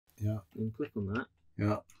Yeah. And click on that.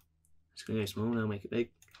 Yeah. It's going to go small, now make it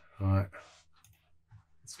big. Right.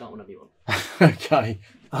 Start whenever you want. Okay.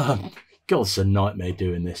 God, it's a nightmare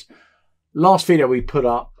doing this. Last video we put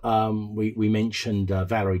up, we mentioned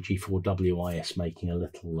Valerie G4WIS making a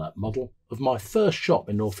little model of my first shop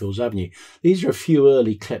in Northfields Avenue. These are a few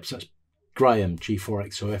early clips. That's Graham,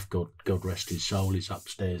 G4XOF, God rest his soul, is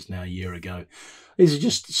upstairs now a year ago. These are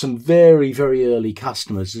just some very, very early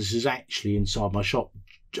customers. This is actually inside my shop.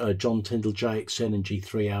 John Tyndall, JXN and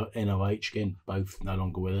G3NOH, again, both no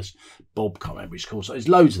longer with us. Bob, can't remember his call. So there's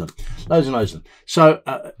loads of them, loads and loads of them. So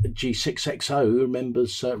G6XO, who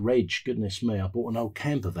remembers Reg? Goodness me, I bought an old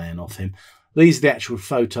camper van off him. These are the actual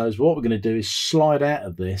photos. What we're going to do is slide out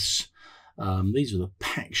of this. These were the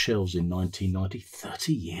packed shelves in 1990,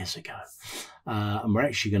 30 years ago. And we're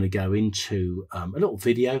actually going to go into a little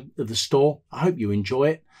video of the store. I hope you enjoy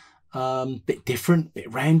it. Bit different, bit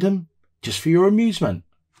random, just for your amusement.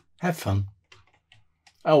 Have fun.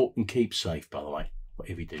 Oh, and keep safe, by the way.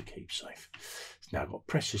 Whatever you do, keep safe. So now I've got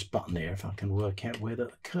to press this button here if I can work out where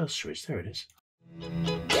the cursor is. There it is.